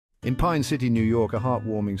In Pine City, New York, a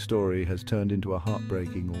heartwarming story has turned into a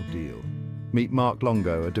heartbreaking ordeal. Meet Mark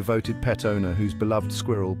Longo, a devoted pet owner whose beloved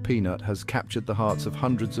squirrel, Peanut, has captured the hearts of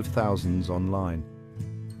hundreds of thousands online.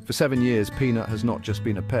 For 7 years, Peanut has not just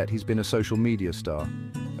been a pet, he's been a social media star.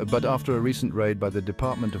 But after a recent raid by the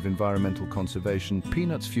Department of Environmental Conservation,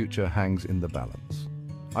 Peanut's future hangs in the balance.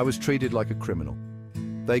 I was treated like a criminal.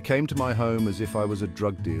 They came to my home as if I was a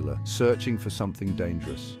drug dealer, searching for something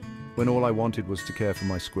dangerous, when all I wanted was to care for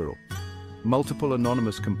my squirrel. Multiple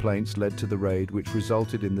anonymous complaints led to the raid, which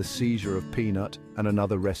resulted in the seizure of Peanut and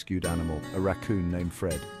another rescued animal, a raccoon named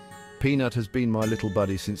Fred. Peanut has been my little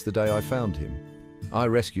buddy since the day I found him. I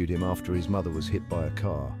rescued him after his mother was hit by a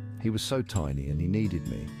car. He was so tiny and he needed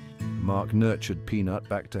me. Mark nurtured Peanut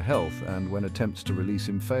back to health, and when attempts to release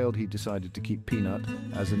him failed, he decided to keep Peanut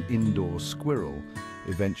as an indoor squirrel,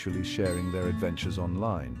 eventually sharing their adventures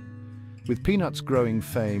online. With Peanut's growing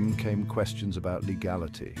fame came questions about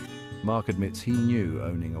legality. Mark admits he knew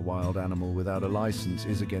owning a wild animal without a license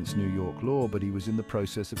is against New York law, but he was in the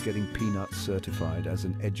process of getting Peanut certified as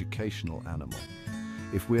an educational animal.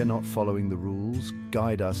 If we're not following the rules,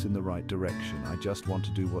 guide us in the right direction. I just want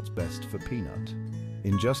to do what's best for Peanut.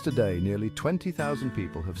 In just a day, nearly 20,000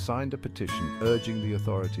 people have signed a petition urging the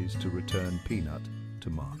authorities to return Peanut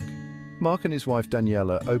to Mark. Mark and his wife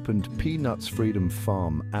Daniela opened Peanut's Freedom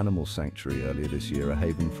Farm Animal Sanctuary earlier this year, a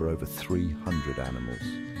haven for over 300 animals.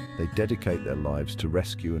 They dedicate their lives to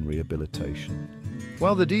rescue and rehabilitation.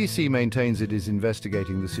 While the DC maintains it is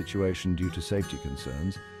investigating the situation due to safety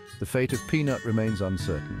concerns, the fate of Peanut remains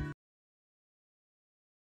uncertain.